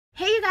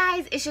Hey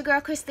guys, it's your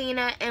girl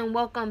Christina and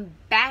welcome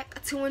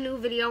back to a new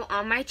video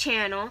on my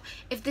channel.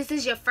 If this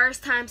is your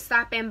first time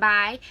stopping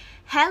by,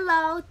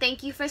 hello,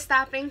 thank you for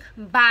stopping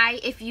by.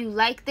 If you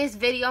like this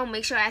video,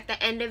 make sure at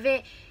the end of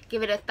it,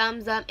 give it a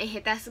thumbs up and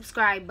hit that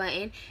subscribe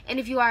button. And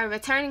if you are a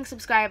returning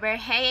subscriber,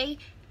 hey,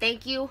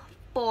 thank you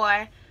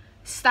for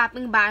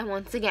stopping by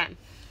once again.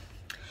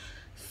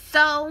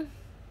 So,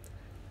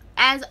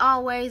 as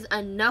always,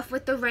 enough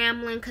with the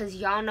rambling because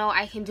y'all know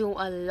I can do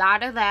a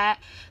lot of that.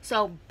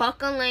 So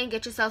buckle in,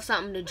 get yourself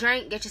something to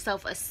drink, get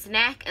yourself a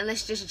snack, and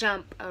let's just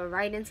jump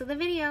right into the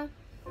video.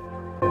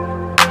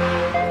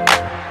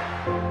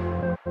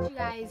 You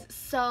guys,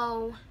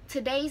 so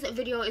today's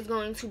video is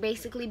going to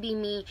basically be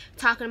me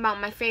talking about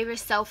my favorite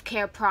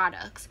self-care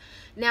products.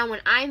 Now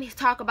when I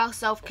talk about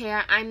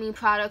self-care, I mean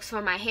products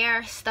for my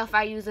hair, stuff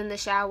I use in the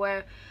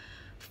shower,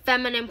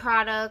 feminine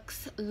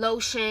products,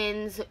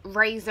 lotions,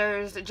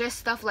 razors, just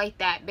stuff like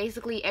that.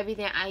 Basically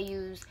everything I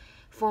use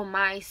for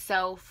my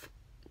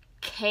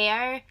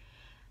self-care.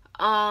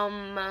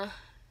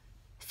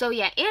 So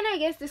yeah, and I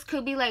guess this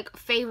could be like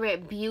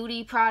favorite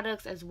beauty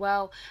products as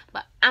well,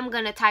 but I'm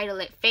gonna title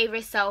it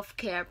favorite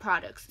self-care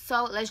products.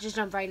 So let's just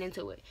jump right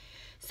into it.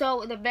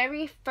 So the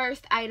very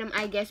first item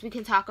I guess we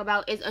can talk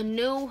about is a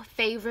new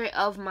favorite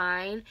of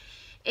mine.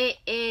 It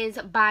is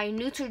by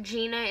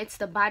Neutrogena. It's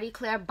the Body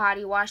Clear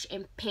Body Wash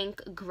in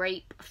pink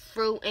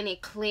grapefruit, and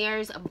it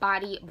clears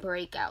body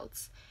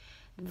breakouts.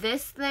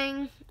 This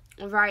thing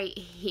right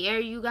here,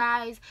 you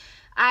guys,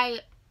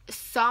 I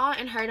saw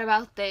and heard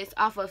about this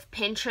off of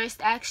Pinterest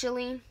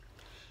actually,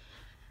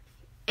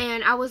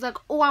 and I was like,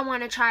 oh, I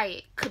want to try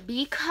it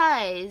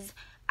because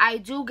I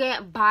do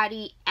get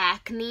body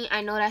acne.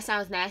 I know that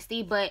sounds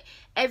nasty, but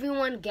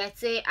everyone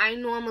gets it. I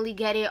normally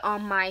get it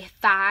on my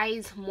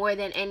thighs more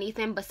than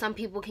anything, but some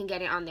people can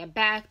get it on their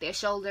back, their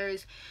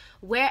shoulders,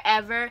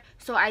 wherever.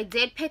 So I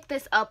did pick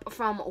this up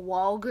from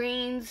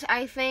Walgreens,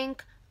 I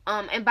think.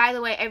 And by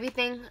the way,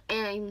 everything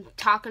I'm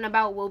talking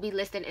about will be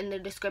listed in the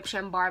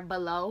description bar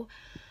below.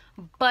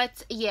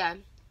 But yeah.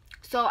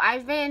 So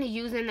I've been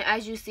using,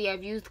 as you see,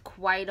 I've used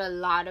quite a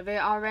lot of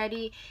it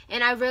already,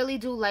 and I really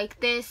do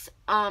like this.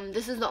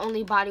 This is the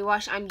only body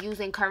wash I'm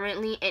using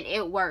currently, and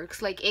it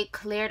works. Like, it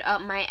cleared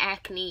up my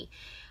acne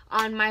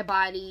on my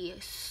body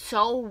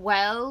so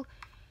well.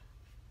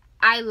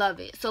 I love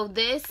it. So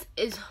this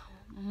is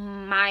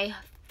my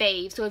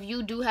fave. So if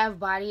you do have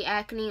body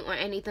acne or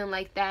anything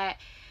like that,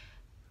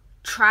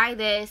 try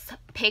this,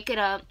 pick it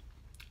up,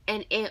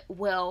 and it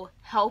will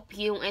help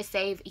you and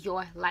save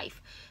your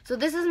life. So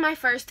this is my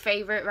first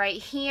favorite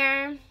right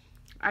here.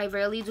 I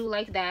really do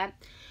like that.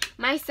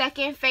 My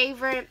second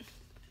favorite,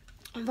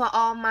 for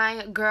all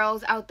my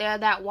girls out there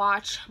that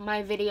watch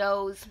my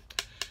videos,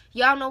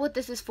 y'all know what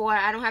this is for.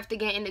 I don't have to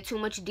get into too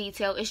much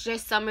detail. It's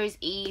just Summer's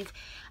Eve.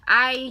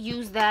 I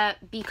use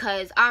that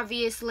because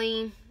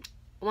obviously,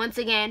 once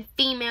again,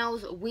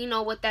 females, we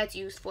know what that's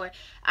used for.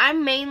 I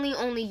mainly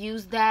only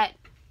use that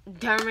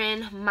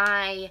during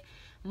my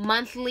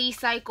monthly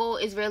cycle.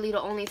 Is really the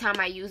only time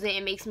I use it.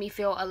 It makes me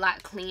feel a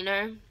lot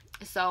cleaner.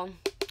 So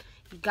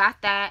you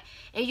got that,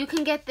 and you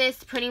can get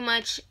this pretty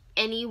much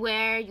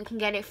anywhere. You can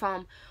get it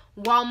from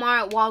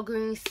Walmart,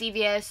 Walgreens,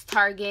 CVS,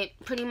 Target,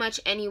 pretty much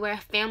anywhere,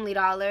 Family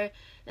Dollar.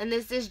 And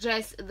this is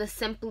just the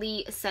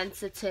Simply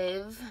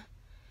Sensitive.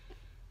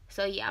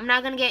 So yeah, I'm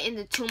not gonna get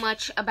into too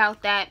much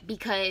about that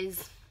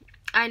because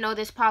I know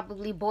there's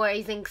probably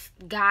boys and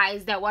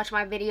guys that watch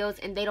my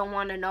videos and they don't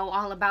want to know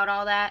all about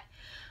all that.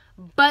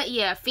 But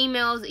yeah,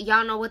 females,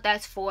 y'all know what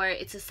that's for.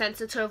 It's a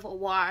sensitive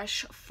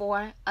wash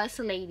for us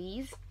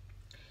ladies.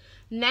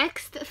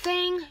 Next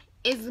thing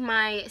is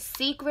my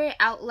secret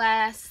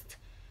Outlast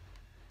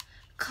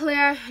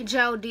clear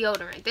gel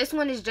deodorant. This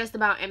one is just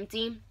about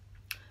empty.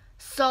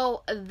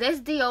 So this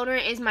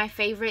deodorant is my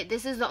favorite.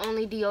 This is the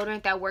only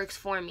deodorant that works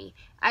for me.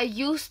 I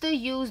used to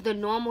use the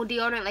normal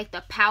deodorant, like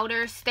the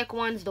powder stick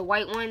ones, the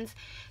white ones.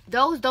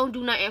 Those don't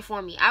do nothing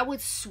for me. I would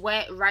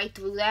sweat right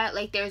through that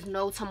like there's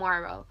no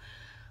tomorrow.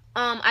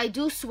 I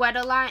do sweat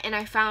a lot, and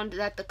I found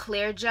that the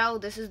clear gel,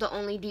 this is the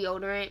only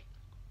deodorant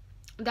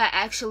that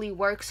actually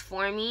works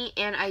for me,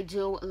 and I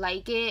do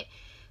like it.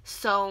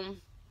 So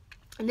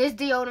this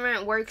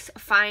deodorant works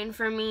fine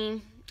for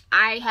me.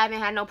 I haven't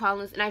had no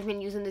problems, and I've been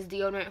using this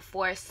deodorant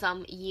for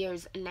some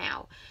years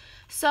now.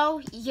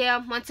 So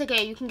yeah, once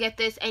again, you can get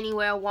this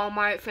anywhere: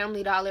 Walmart,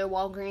 Family Dollar,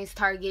 Walgreens,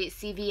 Target,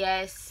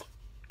 CVS,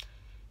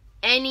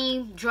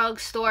 any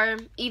drugstore,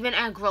 even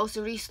at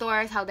grocery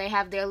stores, how they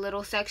have their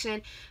little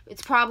section,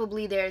 it's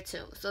probably there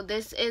too. So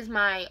this is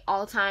my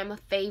all-time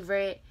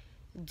favorite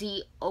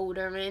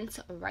deodorant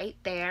right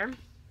there.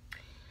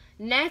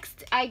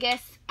 Next, I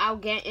guess I'll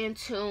get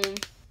into,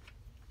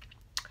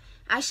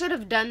 I should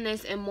have done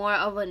this in more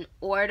of an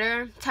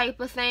order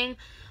type of thing,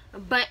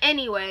 but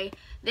anyway,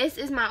 this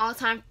is my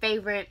all-time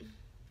favorite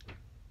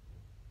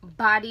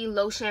body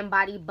lotion,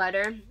 body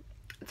butter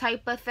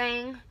type of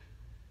thing.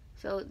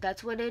 So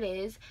that's what it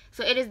is.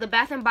 So it is the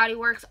Bath & Body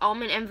Works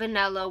Almond and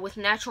Vanilla with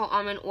Natural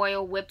Almond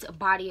Oil Whipped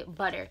Body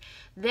Butter.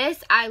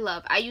 This I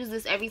love. I use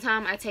this every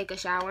time I take a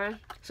shower.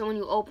 So when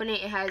you open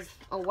it, it has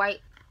a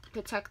white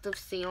protective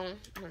seal.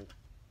 I'm gonna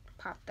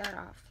pop that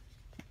off.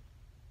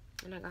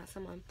 And I got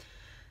some on.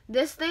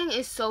 This thing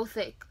is so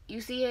thick.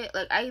 You see it?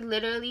 Like, I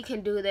literally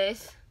can do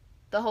this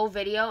the whole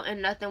video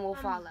and nothing will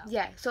fall out.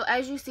 Yeah, so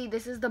as you see,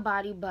 this is the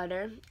body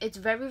butter. It's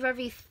very,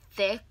 very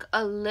thick.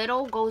 A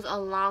little goes a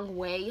long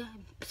way,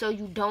 so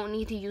you don't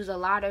need to use a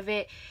lot of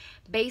it.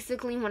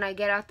 Basically, when I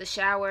get out the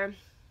shower,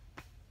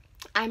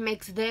 I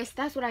mix this.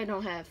 That's what I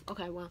don't have.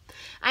 Okay, well,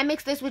 I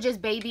mix this with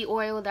just baby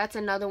oil. That's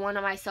another one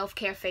of my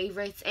self-care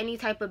favorites. Any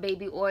type of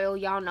baby oil,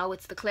 y'all know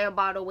it's the clear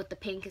bottle with the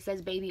pink. It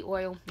says baby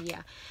oil.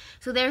 Yeah,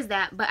 so there's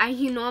that. But I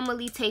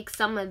normally take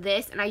some of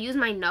this, and I use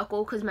my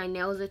knuckle because my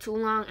nails are too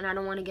long and I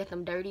don't want to get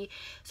them dirty.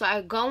 So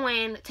I go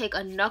in, take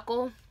a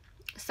knuckle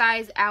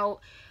size out,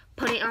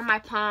 put it on my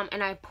palm,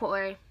 and I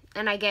pour,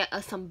 and I get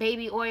some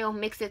baby oil,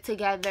 mix it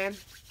together,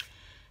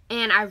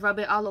 and I rub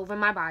it all over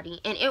my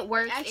body. And it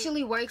works. It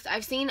actually works.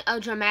 I've seen a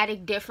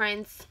dramatic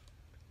difference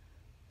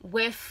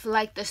with,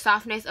 like, the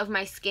softness of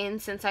my skin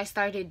since I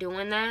started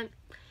doing that.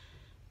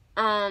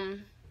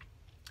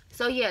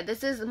 So, yeah,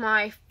 this is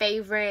my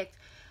favorite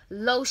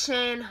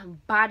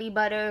lotion, body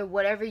butter,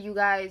 whatever you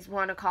guys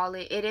want to call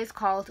it. It is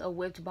called a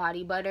whipped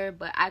body butter,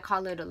 but I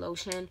call it a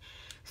lotion.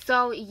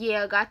 So,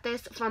 yeah, got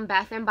this from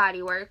Bath &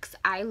 Body Works.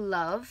 I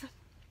love.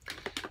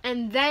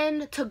 And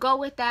then to go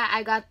with that,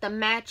 I got the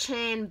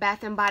matching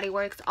Bath & Body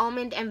Works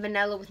Almond and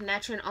Vanilla with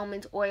Natural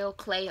Almond Oil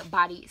Clay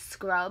Body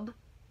Scrub.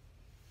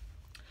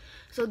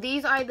 So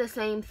these are the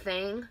same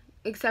thing,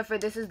 except for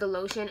this is the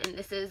lotion and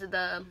this is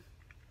the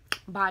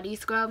body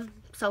scrub.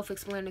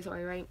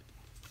 Self-explanatory, right?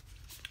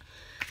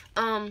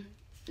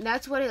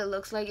 That's what it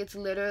looks like. It's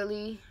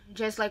literally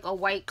just like a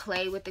white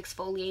clay with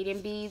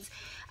exfoliating beads.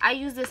 I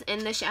use this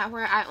in the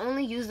shower. I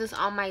only use this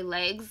on my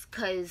legs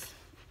because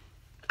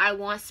I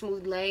want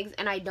smooth legs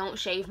and I don't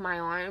shave my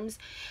arms.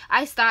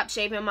 I stopped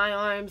shaving my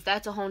arms.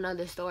 That's a whole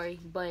nother story.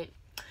 But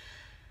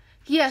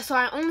yeah, so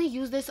I only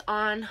use this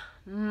on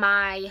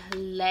my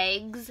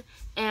legs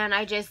and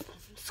I just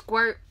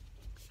squirt.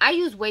 I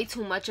use way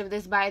too much of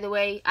this, by the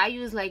way. I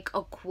use like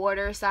a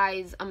quarter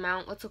size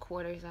amount. What's a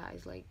quarter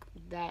size? Like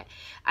that.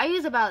 I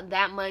use about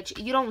that much.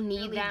 You don't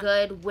need that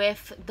good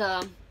with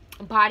the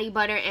body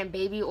butter and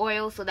baby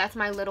oil, so that's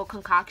my little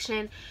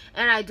concoction.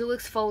 And I do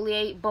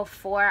exfoliate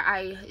before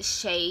I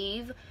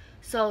shave,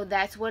 so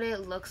that's what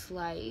it looks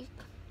like.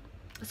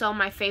 So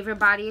my favorite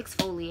body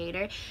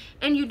exfoliator.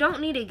 And you don't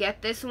need to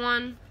get this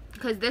one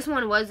because this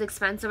one was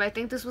expensive. I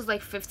think this was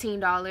like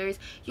 $15.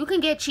 You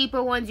can get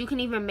cheaper ones. You can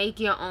even make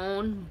your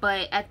own,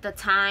 but at the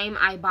time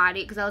I bought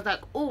it because I was like,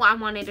 oh, I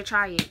wanted to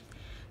try it.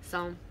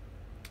 So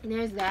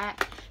there's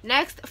that.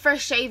 Next, for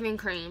shaving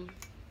cream.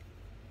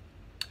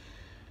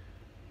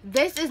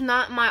 This is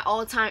not my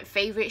all-time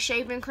favorite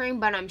shaving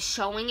cream, but I'm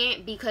showing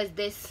it because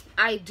this,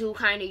 I do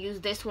kind of use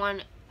this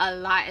one a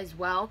lot as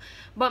well.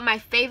 But my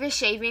favorite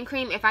shaving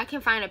cream, if I can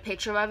find a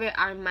picture of it,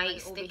 I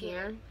might stick it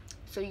here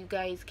so you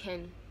guys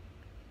can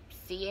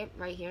see it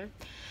right here.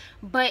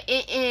 But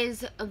it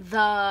is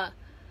the,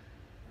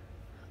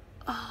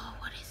 oh,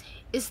 what is it?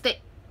 It's the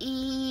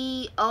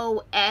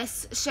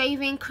EOS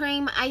shaving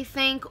cream, I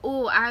think.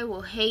 Oh, I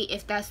will hate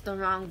if that's the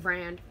wrong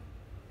brand.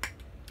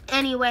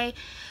 Anyway,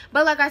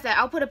 but like I said,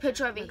 I'll put a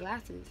picture of it.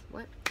 Glasses.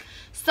 What?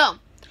 So,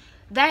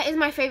 that is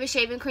my favorite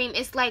shaving cream.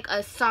 It's like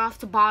a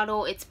soft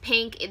bottle. It's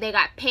pink. They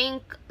got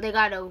pink. They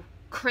got a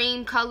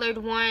cream colored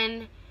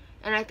one.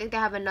 And I think they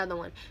have another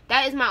one.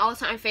 That is my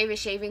all-time favorite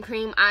shaving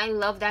cream. I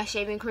love that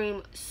shaving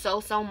cream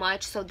so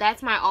much. So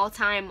that's my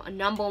all-time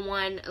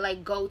 #1,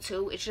 like,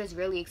 go-to. It's just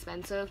really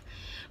expensive.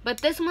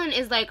 But this one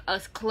is like a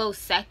close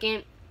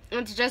second.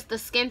 It's just the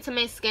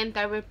Skimtimate Skin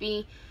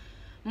Therapy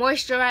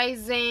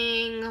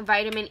Moisturizing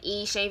Vitamin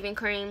E shaving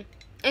cream.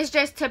 It's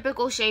just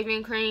typical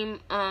shaving cream.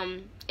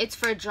 It's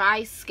for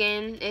dry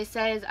skin, it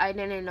says. I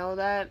didn't know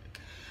that.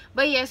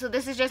 But yeah, so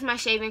this is just my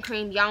shaving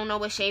cream. Y'all know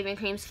what shaving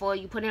cream's for.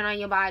 You put it on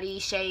your body,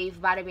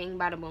 shave, bada bing,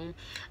 bada boom.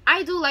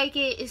 I do like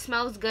it. It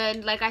smells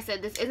good. Like I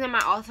said, this isn't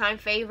my all-time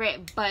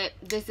favorite, but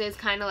this is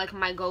kind of like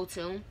my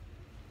go-to.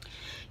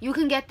 You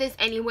can get this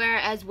anywhere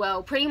as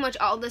well. Pretty much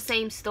all the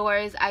same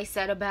stores I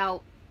said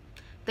about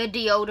the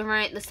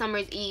deodorant, the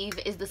Summer's Eve,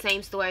 is the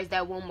same stores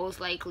that will most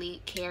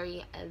likely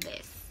carry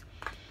this.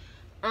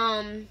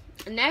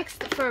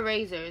 Next, for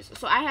razors.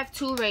 So I have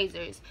 2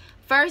 razors.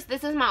 First,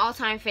 this is my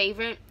all-time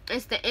favorite.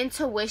 It's the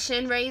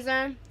Intution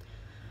razor.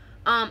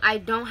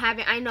 I don't have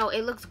it. I know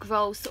it looks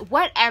gross.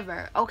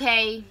 Whatever,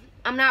 okay?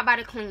 I'm not about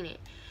to clean it.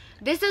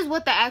 This is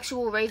what the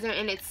actual razor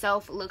in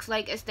itself looks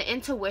like. It's the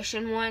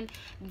Intution one.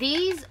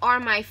 These are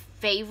my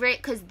favorite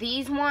because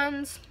these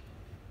ones,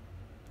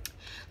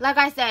 like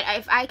I said,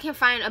 if I can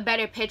find a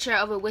better picture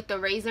of it with the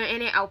razor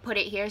in it, I'll put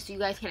it here so you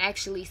guys can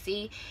actually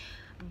see.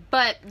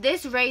 But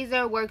this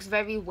razor works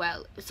very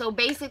well. So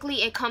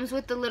basically, it comes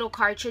with the little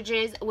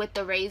cartridges with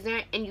the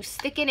razor, and you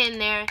stick it in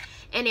there,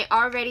 and it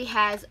already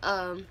has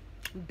a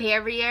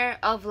barrier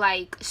of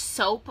like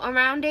soap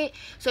around it.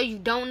 So you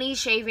don't need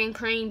shaving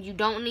cream, you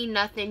don't need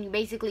nothing. You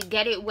basically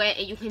get it wet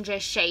and you can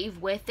just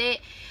shave with it.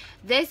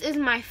 This is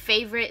my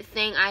favorite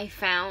thing I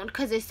found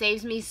because it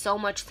saves me so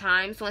much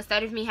time. So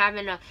instead of me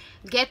having to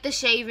get the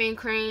shaving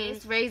cream,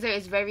 this razor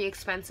is very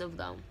expensive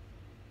though.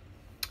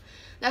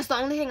 That's the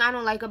only thing I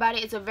don't like about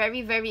it. It's a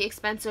very, very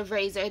expensive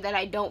razor that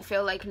I don't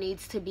feel like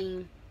needs to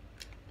be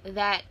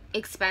that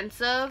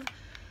expensive.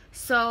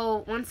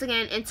 So once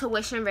again,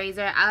 Intuition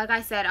razor. Like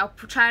I said, I'll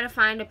try to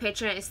find a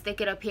picture and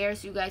stick it up here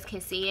so you guys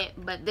can see it.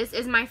 But this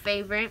is my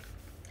favorite.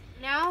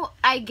 Now,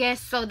 I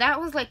guess, so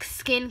that was like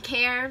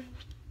skincare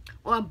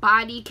or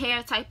body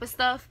care type of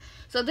stuff.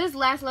 So this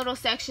last little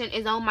section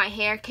is on my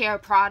hair care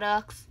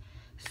products.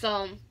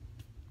 So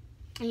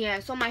yeah,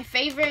 so my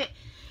favorite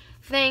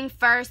thing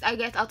first, I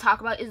guess I'll talk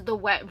about is the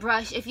wet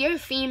brush. If you're a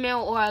female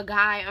or a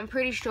guy, I'm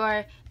pretty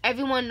sure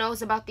everyone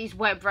knows about these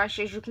wet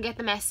brushes. You can get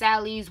them at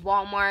Sally's,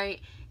 Walmart,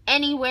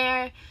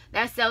 anywhere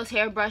that sells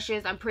hair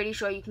brushes. I'm pretty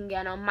sure you can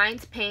get them.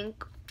 Mine's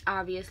pink,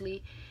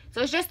 obviously.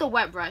 So it's just a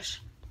wet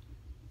brush.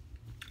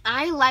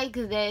 I like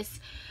this.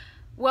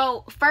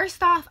 Well,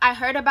 first off, I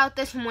heard about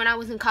this from when I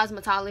was in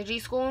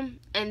cosmetology school,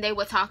 and they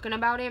were talking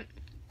about it.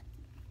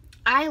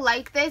 I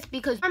like this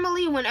because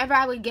normally whenever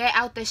I would get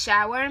out the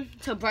shower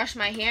to brush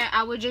my hair,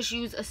 I would just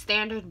use a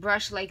standard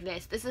brush like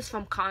this. This is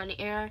from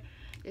Conair.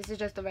 This is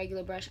just a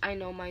regular brush. I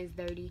know mine's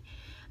dirty.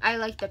 I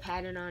like the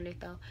pattern on it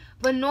though.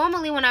 But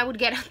normally when I would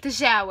get out the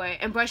shower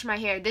and brush my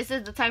hair, this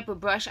is the type of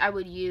brush I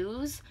would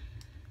use.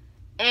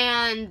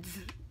 And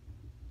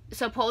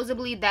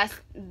supposedly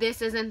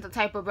this isn't the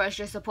type of brush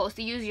you're supposed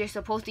to use. You're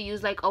supposed to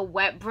use like a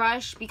wet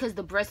brush because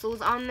the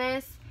bristles on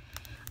this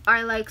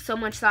are like so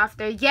much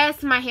softer.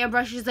 Yes, my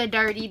hairbrushes are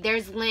dirty.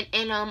 There's lint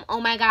in them. Oh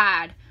my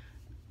god.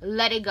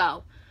 Let it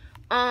go.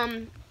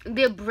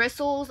 The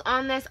bristles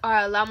on this are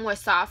a lot more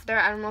softer.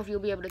 I don't know if you'll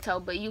be able to tell,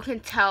 but you can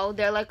tell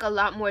they're like a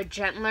lot more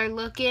gentler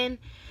looking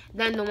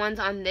than the ones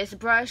on this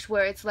brush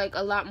where it's like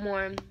a lot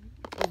more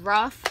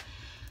rough.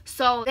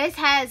 So this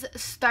has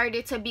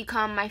started to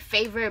become my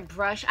favorite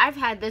brush. I've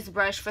had this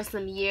brush for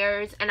some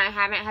years and I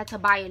haven't had to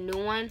buy a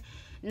new one.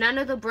 None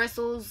of the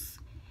bristles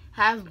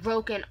have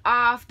broken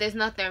off. There's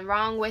nothing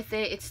wrong with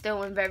it. It's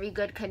still in very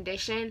good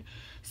condition.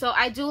 So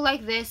I do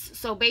like this.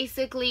 So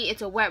basically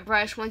it's a wet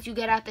brush. Once you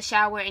get out the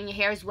shower and your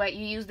hair is wet,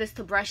 you use this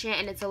to brush it,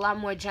 and it's a lot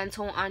more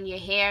gentle on your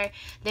hair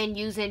than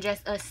using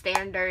just a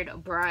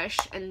standard brush.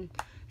 And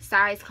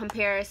size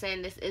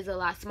comparison, this is a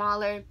lot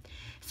smaller.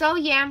 So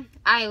yeah,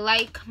 I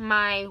like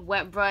my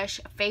wet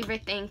brush.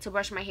 Favorite thing to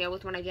brush my hair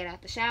with when I get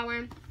out the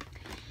shower.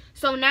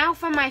 So now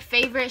for my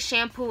favorite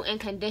shampoo and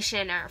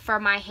conditioner for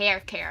my hair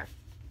care.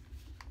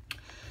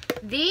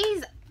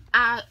 These,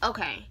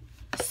 okay,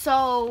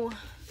 so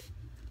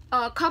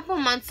a couple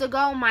months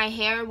ago, my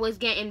hair was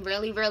getting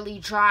really, really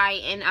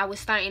dry, and I was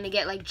starting to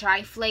get like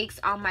dry flakes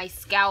on my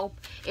scalp.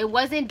 It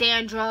wasn't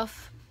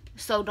dandruff,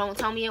 so don't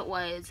tell me it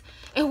was.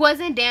 It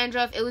wasn't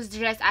dandruff, it was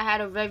just I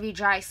had a very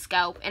dry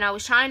scalp, and I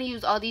was trying to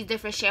use all these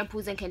different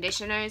shampoos and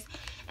conditioners,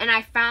 and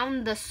I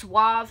found the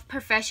Suave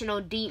Professional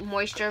Deep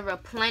Moisture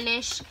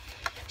Replenish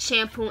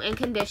shampoo and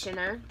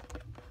conditioner,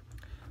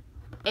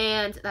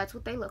 and that's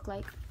what they look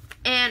like.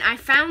 And I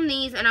found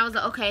these and I was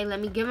like, okay,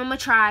 let me give them a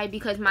try,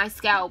 because my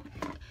scalp,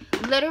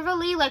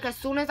 literally, like as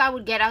soon as I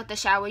would get out the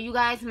shower, you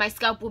guys, my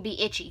scalp would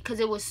be itchy because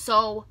it was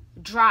so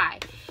dry.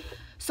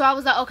 So I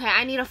was like, okay,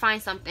 I need to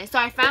find something. So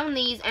I found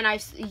these and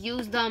I've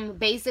used them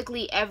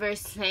basically ever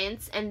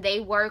since, and they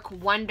work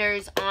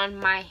wonders on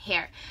my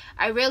hair.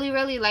 I really,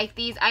 really like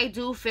these. I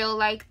do feel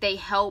like they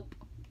help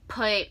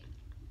put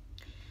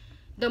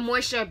the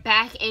moisture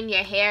back in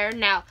your hair.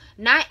 Now,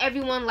 not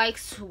everyone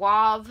likes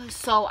Suave,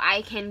 so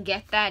I can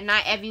get that.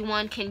 Not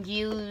everyone can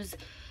use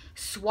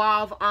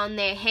Suave on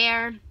their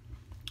hair.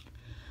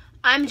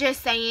 I'm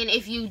just saying,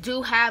 if you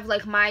do have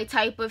like my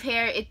type of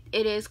hair, it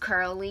is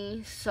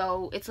curly,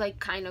 so it's like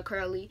kind of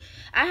curly.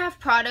 I have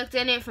product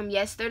in it from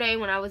yesterday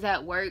when I was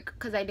at work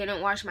because I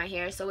didn't wash my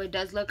hair, so it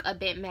does look a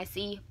bit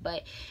messy.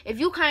 But if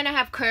you kind of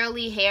have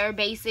curly hair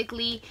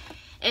basically,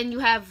 and you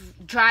have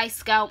dry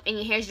scalp and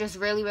your hair's just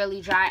really,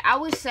 really dry, I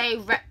would say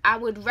I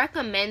would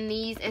recommend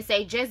these and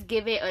say just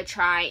give it a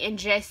try and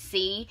just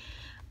see.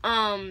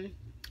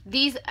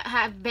 These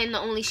have been the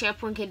only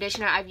shampoo and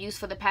conditioner I've used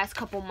for the past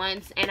couple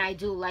months, and I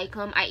do like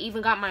them. I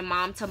even got my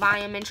mom to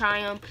buy them and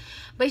try them.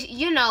 But,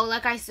 you know,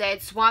 like I said,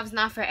 Suave's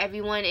not for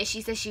everyone, and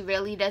she says she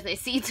really doesn't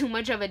see too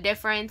much of a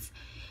difference.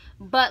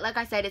 But, like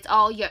I said, it's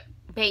all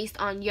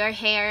based on your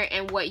hair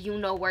and what you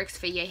know works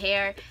for your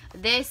hair.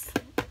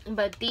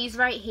 But these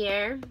right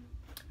here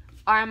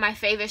are my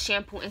favorite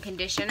shampoo and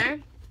conditioner.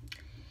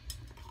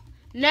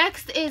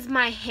 Next is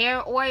my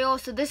hair oil.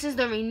 So this is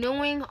the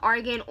Renewing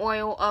Argan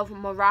Oil of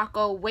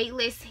Morocco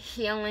Weightless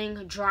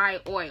Healing Dry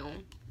Oil.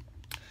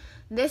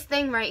 This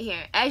thing right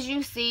here, as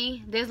you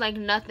see, there's like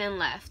nothing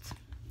left.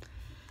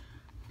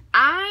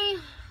 I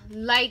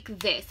like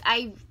this.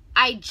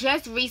 I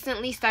just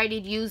recently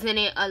started using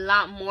it a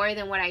lot more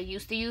than what I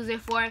used to use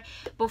it for.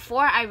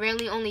 Before, I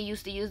really only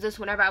used to use this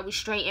whenever I would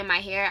straighten my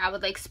hair. I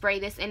would like spray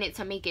this in it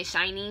to make it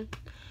shiny.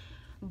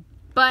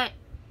 But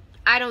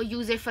I don't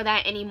use it for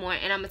that anymore,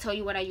 and I'm going to tell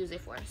you what I use it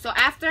for. So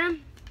after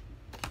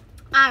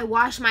I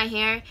wash my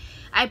hair.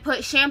 I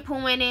put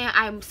shampoo in it.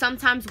 I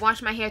sometimes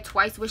wash my hair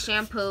twice with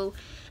shampoo.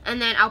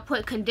 And then I'll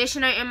put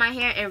conditioner in my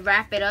hair and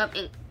wrap it up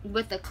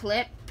with a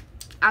clip.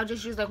 I'll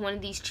just use like one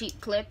of these cheap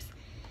clips.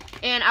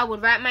 And I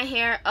would wrap my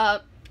hair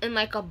up in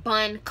like a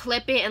bun,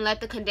 clip it, and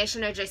let the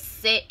conditioner just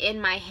sit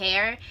in my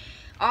hair.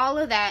 All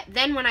of that.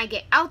 Then when I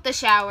get out the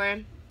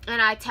shower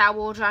and I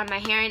towel dry my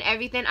hair and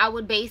everything, I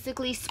would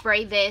basically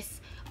spray this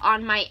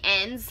on my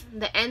ends,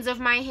 the ends of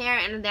my hair,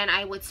 and then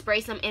I would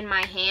spray some in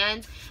my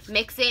hands,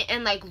 mix it,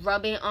 and like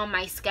rub it on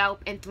my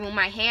scalp and through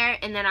my hair,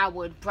 and then I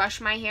would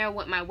brush my hair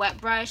with my wet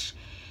brush.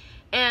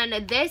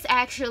 And this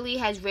actually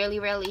has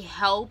really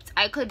helped.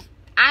 I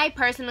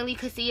personally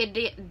could see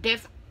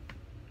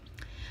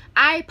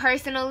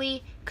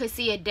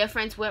a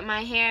difference with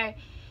my hair.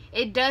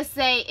 It does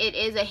say it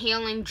is a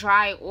healing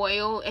dry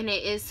oil, and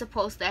it is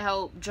supposed to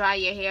help dry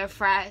your hair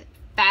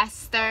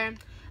faster.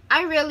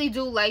 I really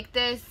do like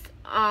this.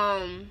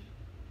 I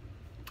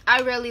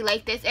really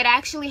like this. It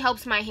actually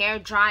helps my hair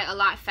dry a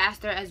lot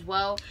faster as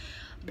well,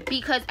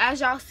 because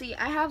as y'all see,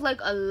 I have like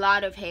a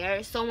lot of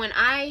hair. So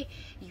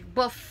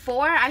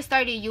before I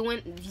started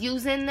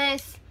using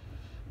this,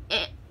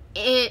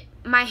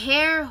 my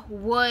hair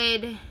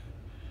would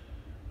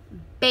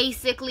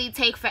basically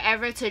take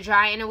forever to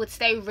dry, and it would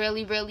stay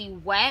really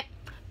wet.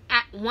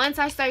 Once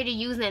I started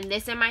using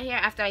this in my hair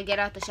after I get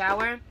out the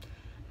shower,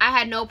 I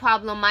had no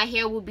problem. My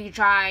hair would be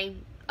dry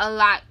a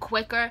lot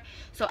quicker.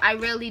 So I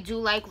really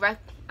do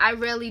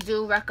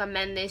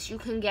recommend this. You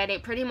can get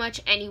it pretty much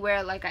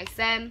anywhere, like I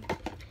said.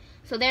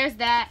 So there's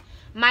that.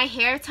 My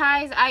hair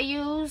ties I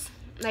use,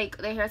 like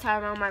the hair tie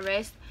around my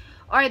wrist,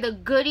 are the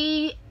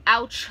Goody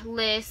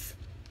Outlast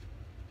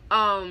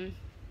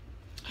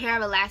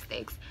hair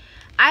elastics.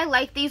 I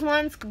like these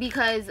ones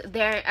because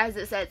they're, as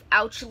it says,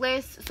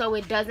 ouchless, so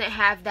it doesn't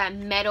have that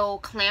metal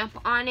clamp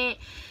on it.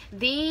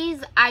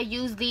 I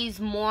use these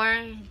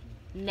more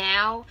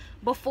now.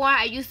 Before,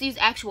 I used these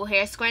actual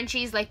hair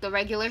scrunchies, like the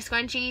regular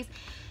scrunchies,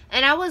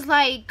 and I was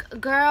like,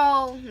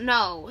 girl,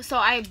 no. So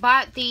I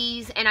bought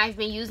these, and I've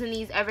been using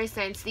these ever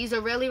since. These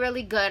are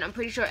really good. I'm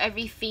pretty sure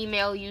every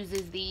female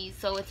uses these,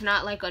 so it's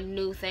not like a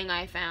new thing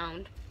I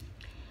found.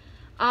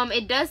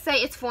 It does say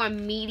it's for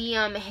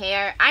medium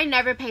hair. I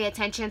never pay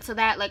attention to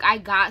that. Like, I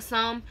got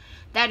some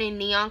that in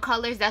neon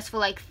colors. That's for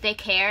like thick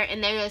hair,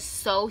 and they're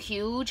just so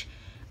huge.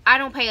 I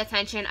don't pay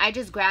attention. I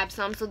just grab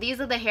some. So these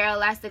are the hair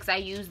elastics I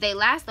use. They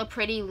last a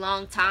pretty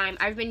long time.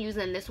 I've been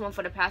using this one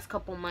for the past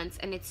couple months,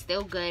 and it's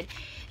still good.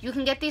 You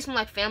can get these from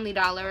like Family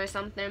Dollar or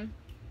something.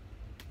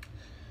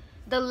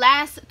 The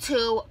last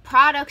two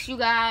products, you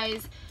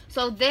guys.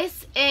 So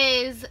this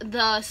is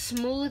the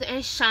Smooth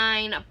and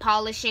Shine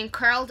Polishing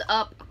Curled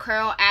Up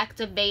Curl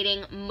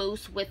Activating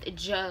Mousse with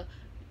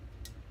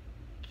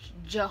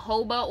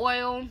jojoba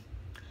oil.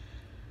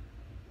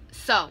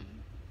 So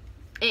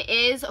it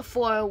is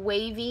for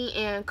wavy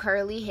and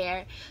curly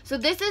hair. So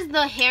this is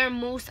the hair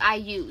mousse I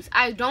use.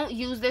 I don't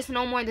use this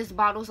no more. This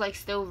bottle's like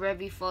still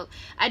really full.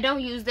 I don't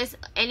use this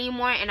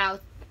anymore, and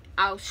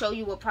I'll show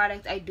you what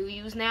product I do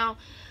use now.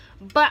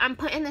 But I'm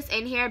putting this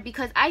in here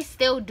because I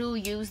still do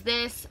use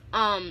this.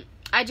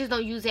 I just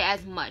don't use it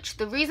as much.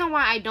 The reason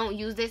why I don't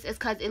use this is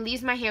because it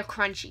leaves my hair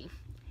crunchy.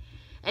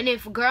 And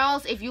if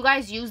you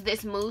guys use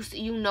this mousse,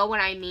 you know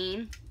what I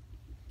mean.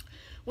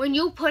 When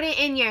you put it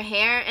in your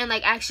hair and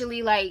like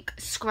actually like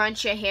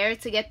scrunch your hair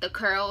to get the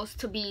curls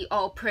to be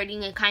all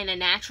pretty and kind of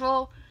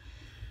natural,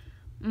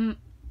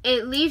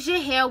 it leaves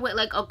your hair with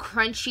like a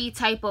crunchy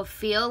type of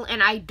feel,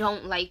 and I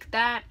don't like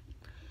that.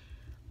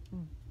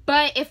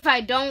 But if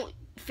I don't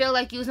feel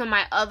like using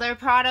my other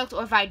product,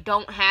 or if I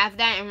don't have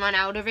that and run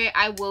out of it,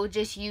 I will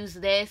just use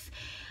this.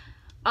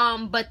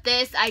 But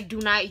this I do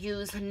not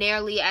use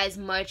nearly as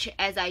much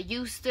as I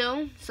used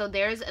to. So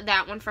there's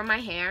that one for my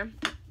hair.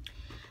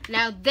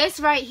 Now this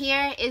right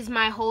here is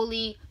my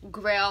holy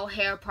grail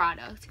hair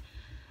product.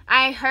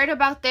 I heard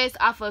about this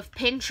off of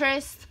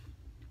Pinterest,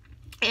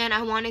 and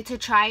I wanted to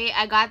try it.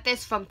 I got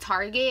this from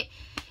Target.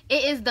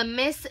 It is the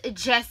Miss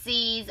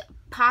Jessie's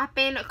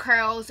Poppin'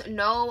 Curls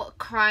No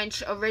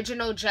Crunch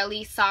Original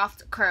Jelly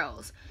Soft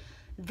Curls.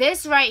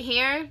 This right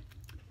here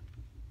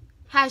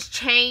has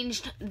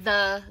changed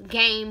the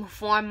game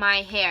for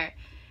my hair.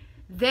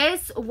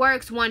 This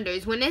works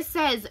wonders. When it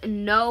says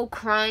no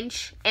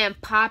crunch and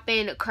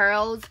poppin'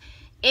 curls,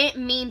 it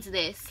means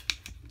this.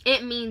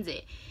 It means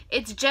it.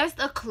 It's just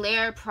a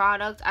clear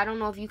product. I don't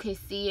know if you can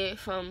see it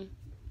from...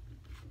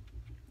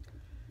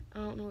 I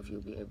don't know if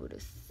you'll be able to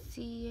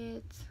see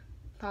it.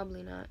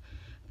 Probably not.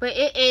 But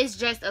it is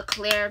just a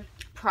clear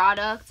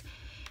product.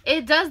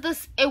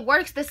 It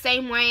works the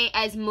same way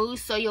as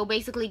mousse. So you'll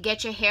basically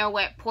get your hair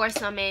wet, pour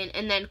some in,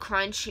 and then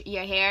crunch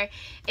your hair.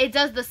 It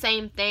does the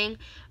same thing.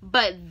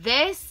 But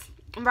this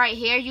right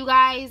here, you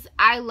guys,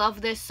 I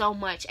love this so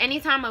much.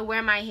 Anytime I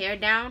wear my hair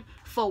down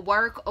for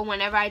work, or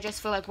whenever I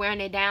just feel like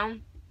wearing it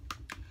down,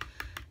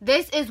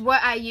 this is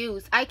what I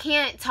use. I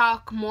can't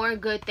talk more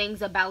good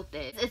things about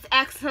this. It's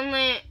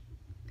excellent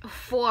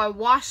for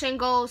wash and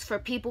goes, for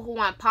people who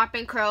want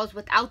popping curls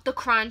without the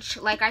crunch,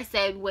 like I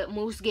said, what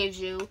mousse gives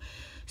you.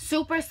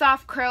 super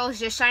soft curls,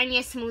 just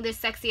shiniest,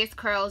 smoothest, sexiest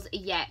curls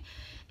yet.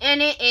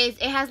 And it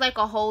has like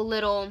a whole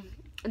little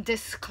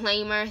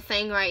disclaimer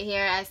thing right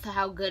here as to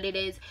how good it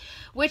is,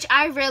 which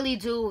I really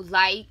do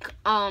like.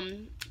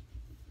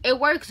 It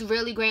works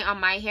really great on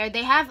my hair.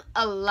 They have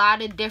a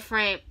lot of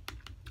different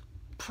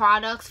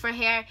products for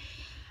hair.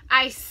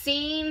 I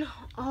seen,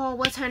 oh,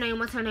 what's her name?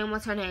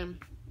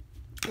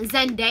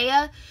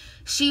 Zendaya.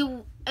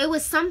 It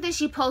was something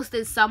she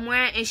posted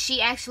somewhere, and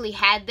she actually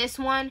had this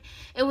one.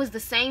 It was the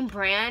same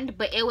brand,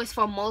 but it was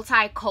for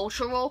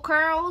multicultural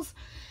curls.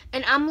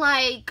 And I'm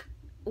like,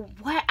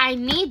 what? I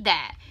need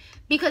that.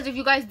 Because if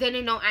you guys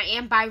didn't know, I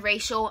am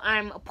biracial.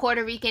 I'm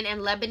Puerto Rican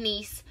and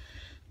Lebanese.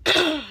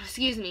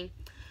 Excuse me.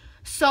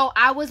 So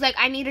I was like,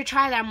 I need to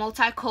try that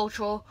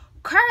multicultural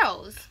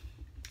curls.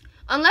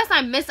 Unless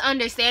I'm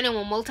misunderstanding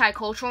what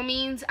multicultural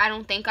means. I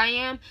don't think I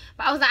am.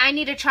 But I was like, I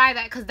need to try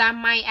that because that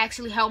might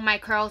actually help my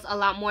curls a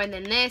lot more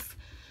than this.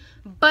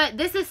 But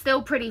this is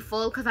still pretty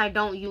full because I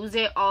don't use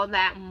it all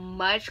that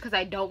much because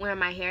I don't wear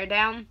my hair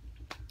down.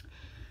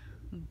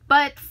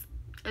 But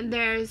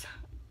there's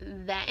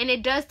that. And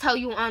it does tell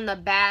you on the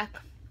back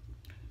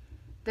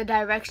the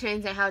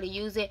directions and how to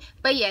use it.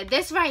 But yeah,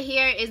 this right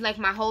here is like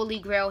my holy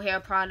grail hair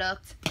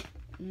product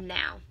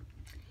now.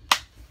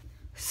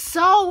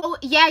 So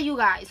yeah, you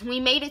guys, we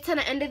made it to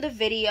the end of the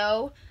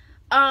video.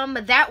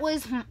 That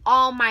was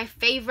all my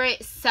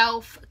favorite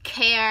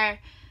self-care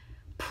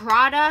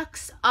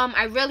products.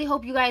 I really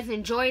hope you guys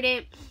enjoyed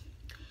it.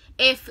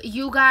 If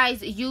you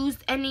guys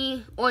used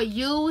any or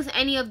use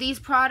any of these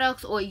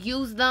products or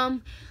use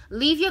them,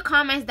 leave your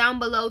comments down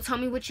below. Tell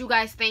me what you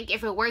guys think.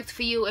 If it worked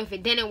for you, if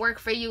it didn't work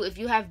for you, if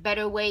you have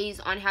better ways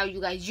on how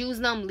you guys use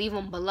them, leave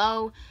them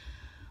below.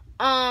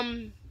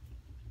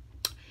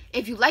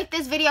 If you like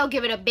this video,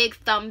 give it a big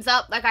thumbs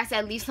up. Like I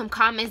said, leave some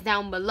comments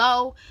down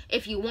below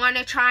if you want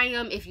to try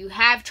them, if you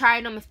have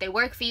tried them, if they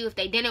work for you, if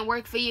they didn't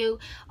work for you.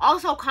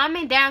 Also,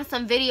 comment down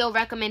some video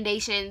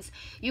recommendations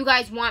you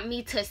guys want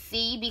me to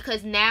see,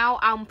 because now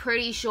I'm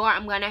pretty sure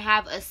I'm going to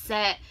have a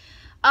set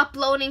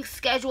uploading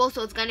schedule.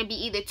 So it's going to be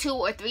either 2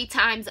 or 3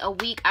 times a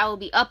week I will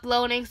be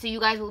uploading, so you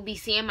guys will be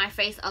seeing my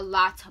face a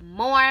lot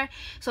more.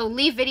 So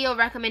leave video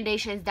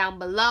recommendations down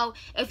below.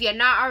 If you're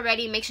not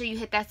already, make sure you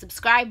hit that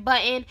subscribe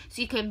button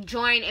so you can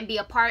join and be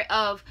a part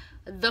of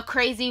the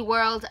crazy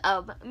world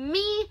of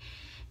me.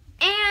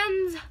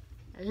 And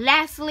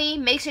lastly,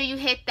 make sure you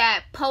hit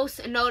that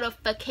post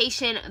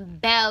notification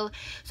bell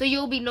so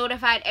you'll be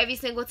notified every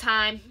single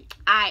time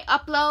I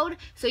upload,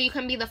 so you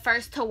can be the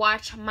first to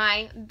watch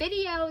my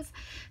videos.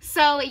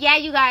 So yeah,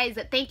 you guys,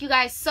 thank you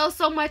guys so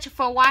much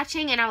for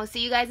watching, and I will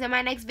see you guys in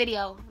my next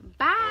video.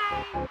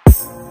 Bye.